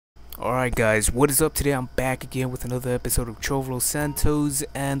Alright guys, what is up? Today I'm back again with another episode of Santos.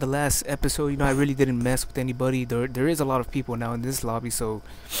 And the last episode, I really didn't mess with anybody. There is a lot of people now in this lobby, so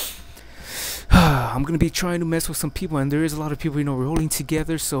I'm gonna be trying to mess with some people, and there is a lot of people, rolling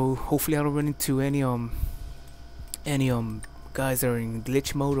together, so hopefully I don't run into any guys that are in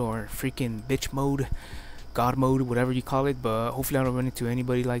glitch mode or freaking bitch mode, god mode, whatever you call it. But hopefully I don't run into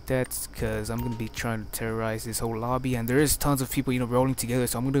anybody like that, because I'm gonna be trying to terrorize this whole lobby, and there is tons of people rolling together,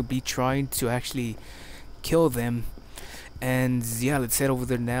 so I'm gonna be trying to actually kill them. And yeah, let's head over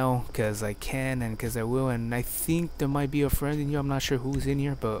there now, because I can and because I will. And I think there might be a friend in here. I'm not sure who's in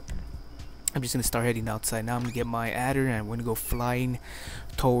here, but I'm just gonna start heading outside now. I'm gonna get my adder and I'm gonna go flying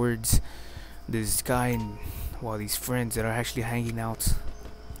towards this guy and these friends that are actually hanging out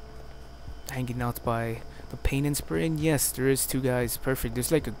by the paint and spray. And yes, there is two guys. Perfect.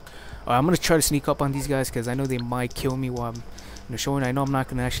 There's like I'm gonna try to sneak up on these guys because I know they might kill me while I'm showing. I know I'm not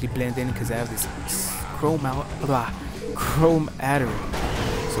gonna actually blend in because I have this chrome adder.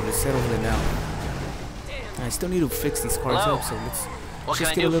 So let's head over there now. And I still need to fix these cars up, so let's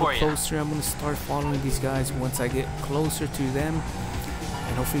just get a little closer. I'm gonna start following these guys once I get closer to them,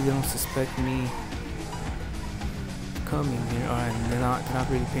 and hopefully they don't suspect me coming here. Alright, they're not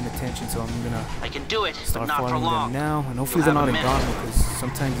really paying attention, so I'm gonna start following them now, and hopefully they're not in God mode, because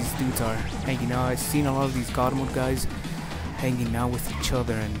sometimes these dudes are hanging out. I've seen a lot of these God mode guys hanging out with each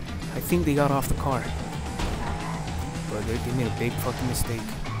other, and I think they got off the car, but they made a big fucking mistake.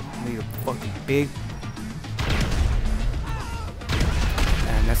 Made a fucking big,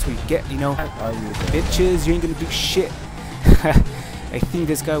 and that's what you get, bitches. You ain't gonna do shit. I think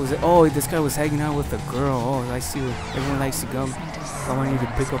this guy was hanging out with a girl. Oh, I see what everyone likes to come on here to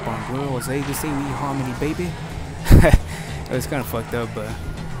pick up on girls. Hey, this ain't Eharmony, baby. It was kind of fucked up, but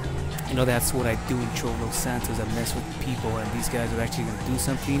that's what I do in Santos. I mess with people, and these guys are actually gonna do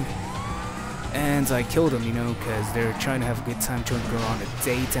something, and I killed them, because they're trying to have a good time showing a girl on a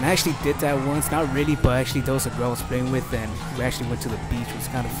date. And I actually did that once, not really, but actually there was a girl I was playing with, and we actually went to the beach. It was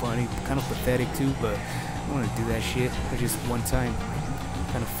kind of funny, kind of pathetic too, but I don't want to do that shit. It was just one time.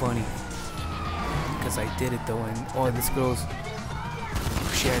 Kind of funny because I did it though. And oh, this girl's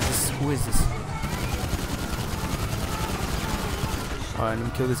shit. Who is this? Alright, let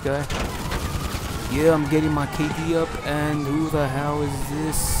me kill this guy. Yeah, I'm getting my KD up. And who the hell is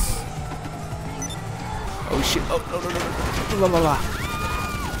this? Oh shit. Oh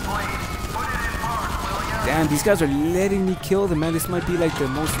no. Damn, these guys are letting me kill them, man. This might be like the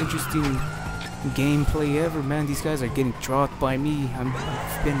most interesting gameplay ever, man. These guys are getting dropped by me.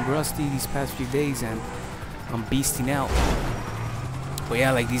 I've been rusty these past few days, and I'm beasting out. But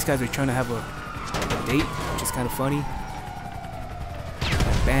yeah, like, these guys are trying to have a date, which is kind of funny.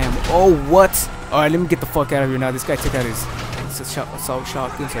 Bam. Oh, what? Alright, let me get the fuck out of here now. This guy took out his assault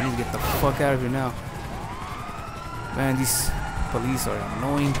shotgun, so I need to get the fuck out of here now. Man, these police are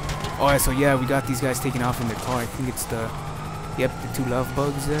annoying. Alright, so yeah, we got these guys taking off in their car. I think it's the two love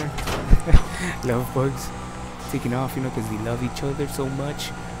bugs there. Love bugs taking off, because they love each other so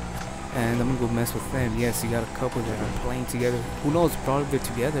much. And I'm gonna go mess with them. Yes, you got a couple that are playing together. Who knows? Probably they're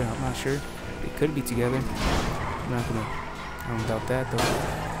together. I'm not sure. They could be together. I don't doubt that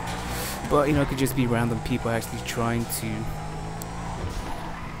though. But it could just be random people actually trying to.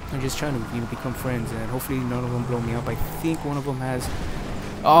 I'm just trying to become friends, and hopefully none of them blow me up. I think one of them has.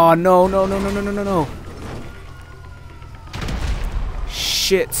 Oh no.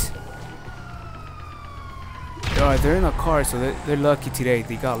 Shit. Alright, they're in a car, so they're lucky today.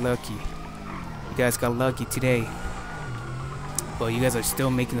 They got lucky. You guys got lucky today. But you guys are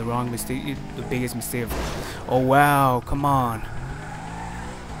still making the wrong mistake, the biggest mistake of. Oh wow, come on.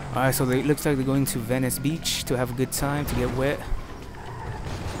 Alright, so it looks like they're going to Venice Beach to have a good time, to get wet.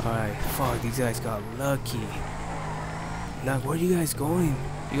 Alright, fuck, these guys got lucky. Like, where are you guys going?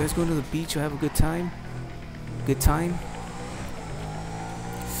 You guys going to the beach to have a good time? Good time?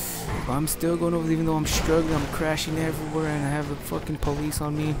 But I'm still going over there, even though I'm struggling. I'm crashing everywhere, and I have the fucking police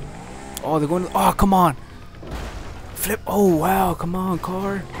on me. Oh, they're going. Oh, come on. Flip. Oh, wow. Come on,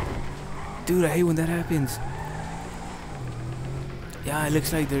 car. Dude, I hate when that happens. Yeah, it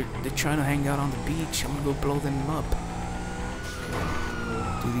looks like they're trying to hang out on the beach. I'm gonna go blow them up.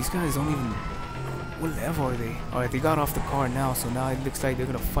 Dude, these guys don't even. What level are they? Alright, they got off the car now, so now it looks like they're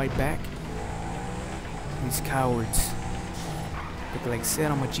gonna fight back. These cowards. Like I said,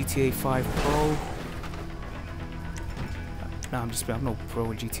 I'm a GTA 5 pro. Nah, I'm no pro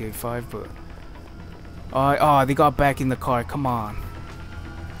with GTA 5, but oh, they got back in the car. Come on.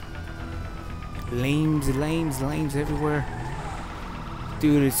 Lames everywhere.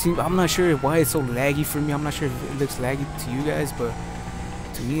 Dude, I'm not sure why it's so laggy for me. I'm not sure if it looks laggy to you guys, but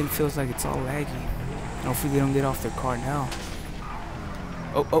To me, it feels like it's all laggy. Hopefully they don't get off their car now.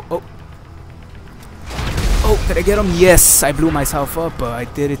 Oh, oh, oh. Oh, did I get him? Yes, I blew myself up, but I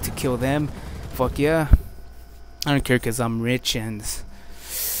did it to kill them. Fuck yeah. I don't care because I'm rich and...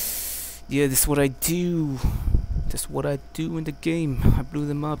 yeah, this is what I do. That's what I do in the game. I blew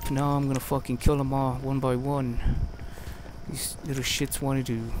them up. Now I'm gonna fucking kill them all one by one. These little shits wanted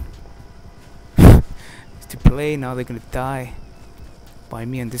to play. Now they're gonna die by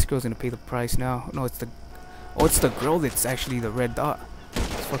me, and this girl's gonna pay the price now. No, it's the... oh, it's the girl that's actually the red dot.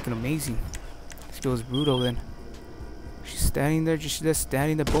 It's fucking amazing. This girl's brutal then. She's standing there, just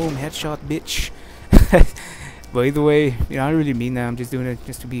standing there. Boom, headshot, bitch. But either way, you know, I don't really mean that. I'm just doing it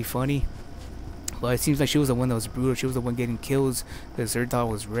just to be funny. But it seems like she was the one that was brutal. She was the one getting kills because her dot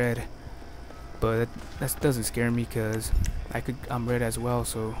was red. But that doesn't scare me because I'm red as well.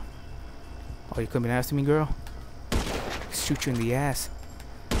 So, oh, you coming after me, girl? Shoot you in the ass.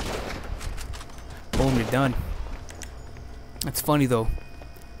 Boom, you're done. That's funny though.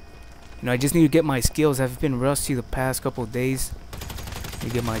 You know, I just need to get my skills. I've been rusty the past couple of days to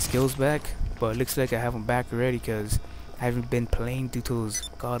get my skills back. But it looks like I have them back already because I haven't been playing due to those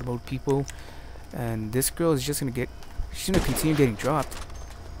God mode people. And this girl is just gonna she's gonna continue getting dropped.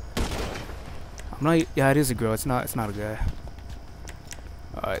 I'm not, yeah, it is a girl, it's not a guy.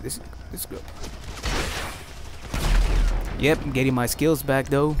 Alright, this girl. Yep, I'm getting my skills back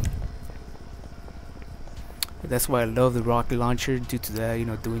though. That's why I love the rocket launcher, due to that, you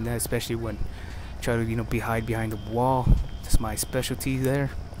know, doing that, especially when I try to, you know, hide behind the wall. That's my specialty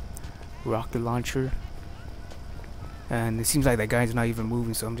there. Rocket launcher. And it seems like that guy's not even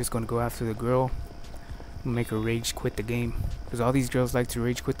moving, so I'm just gonna go after the girl and make her rage quit the game, because all these girls like to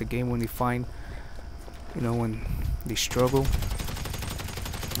rage quit the game when they find, you know, when they struggle.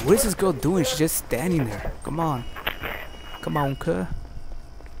 What is this girl doing? She's just standing there. Come on, come on, cuh.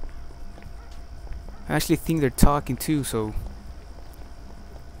 I actually think they're talking too, so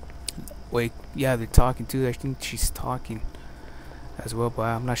wait, yeah, they're talking too. I think she's talking as well, but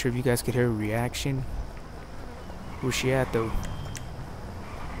I'm not sure if you guys could hear her reaction. Where's she at though?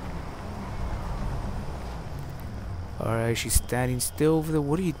 Alright, she's standing still over there.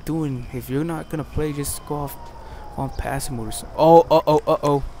 What are you doing? If you're not gonna play, just go off on passive mode or something.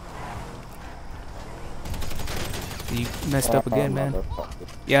 Oh. You messed up again, man.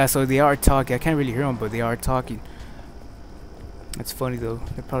 Yeah, so they are talking. I can't really hear them, but they are talking. That's funny though.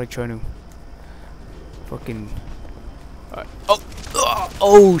 They're probably trying to fucking...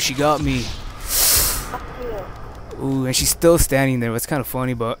 Oh, she got me. Ooh, and she's still standing there. It's kind of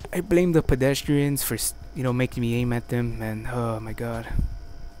funny, but I blame the pedestrians for, you know, making me aim at them, and oh my god,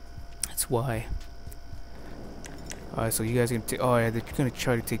 that's why. Alright, so you guys are gonna take... oh yeah, they're gonna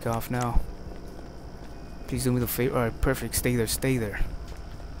try to take off now. Please do me the favor. Alright, perfect. Stay there.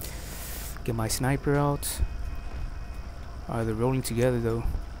 Get my sniper out. Alright, they're rolling together though.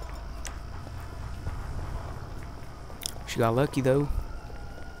 She got lucky though.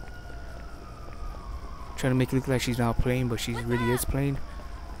 Trying to make it look like she's not playing, but she really is playing.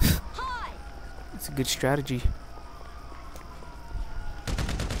 It's a good strategy.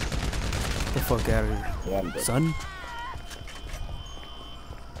 Get the fuck out of here, son.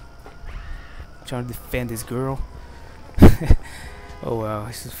 Trying to defend this girl. Oh wow,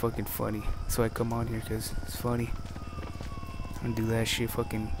 this is fucking funny. So I come on here because it's funny. I don't do that shit.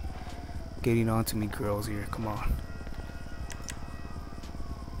 Fucking getting on to me girls here. Come on.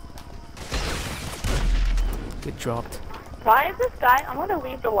 Get dropped. Why is this guy? I'm gonna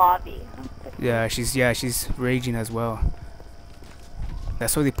leave the lobby. Yeah, she's raging as well.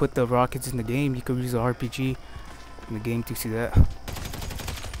 That's why they put the rockets in the game. You could use the RPG in the game to see that.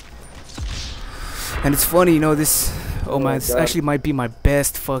 And it's funny, you know, this... oh my, this actually might be my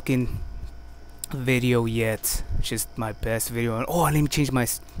best fucking video yet. It's just my best video. And oh, let me change my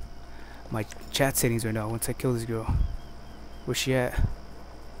chat settings right now once I kill this girl. Where's she at?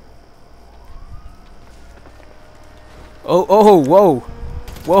 Oh, whoa,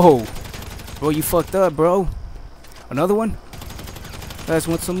 bro, you fucked up, bro. Another one? You guys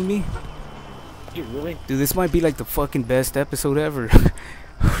want some of me? You really? Dude, this might be like the fucking best episode ever.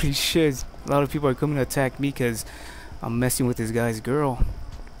 Holy shit, a lot of people are coming to attack me because I'm messing with this guy's girl.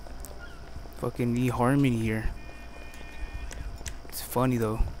 Fucking Eharmony here. It's funny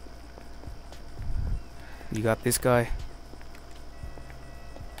though. You got this guy.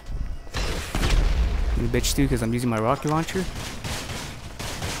 You bitch too, because I'm using my rocket launcher.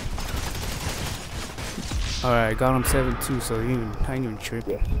 Alright, I got him 7-2, so I ain't even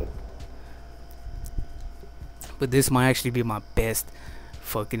tripping. But this might actually be my best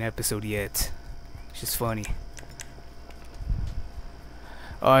fucking episode yet. It's just funny.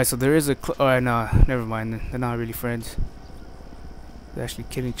 Alright, so there is a alright, nah, never mind. They're not really friends. They're actually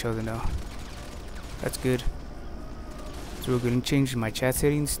killing each other now. That's good. So we're gonna change my chat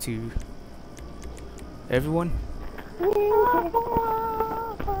settings to everyone.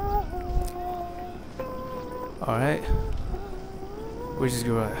 Alright. Where's this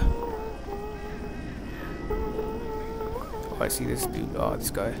girl at? Oh, I see this dude. Oh, this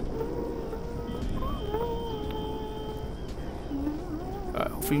guy.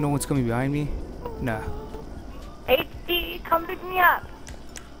 Hopefully no one's coming behind me. Nah. HD, come pick me up.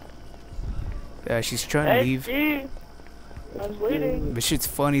 Yeah, she's trying to leave. HD. I was waiting. But shit's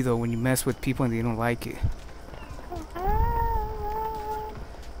funny though when you mess with people and they don't like it.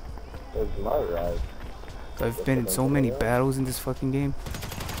 It's my ride. I've been in so many battles in this fucking game.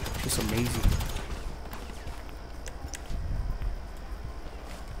 It's just amazing.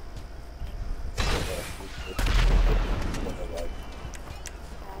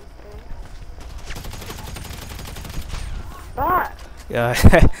 Fuck. Yeah,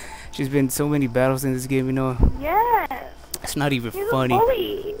 she's been in so many battles in this game, you know. Yes. It's not even He's funny. a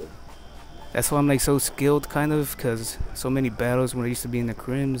bully. That's why I'm like so skilled, kind of, because so many battles when I used to be in the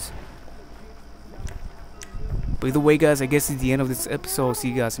crims. But either way, guys, I guess it's the end of this episode. See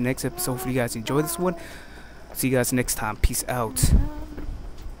you guys next episode. Hopefully you guys enjoy this one. See you guys next time. Peace out.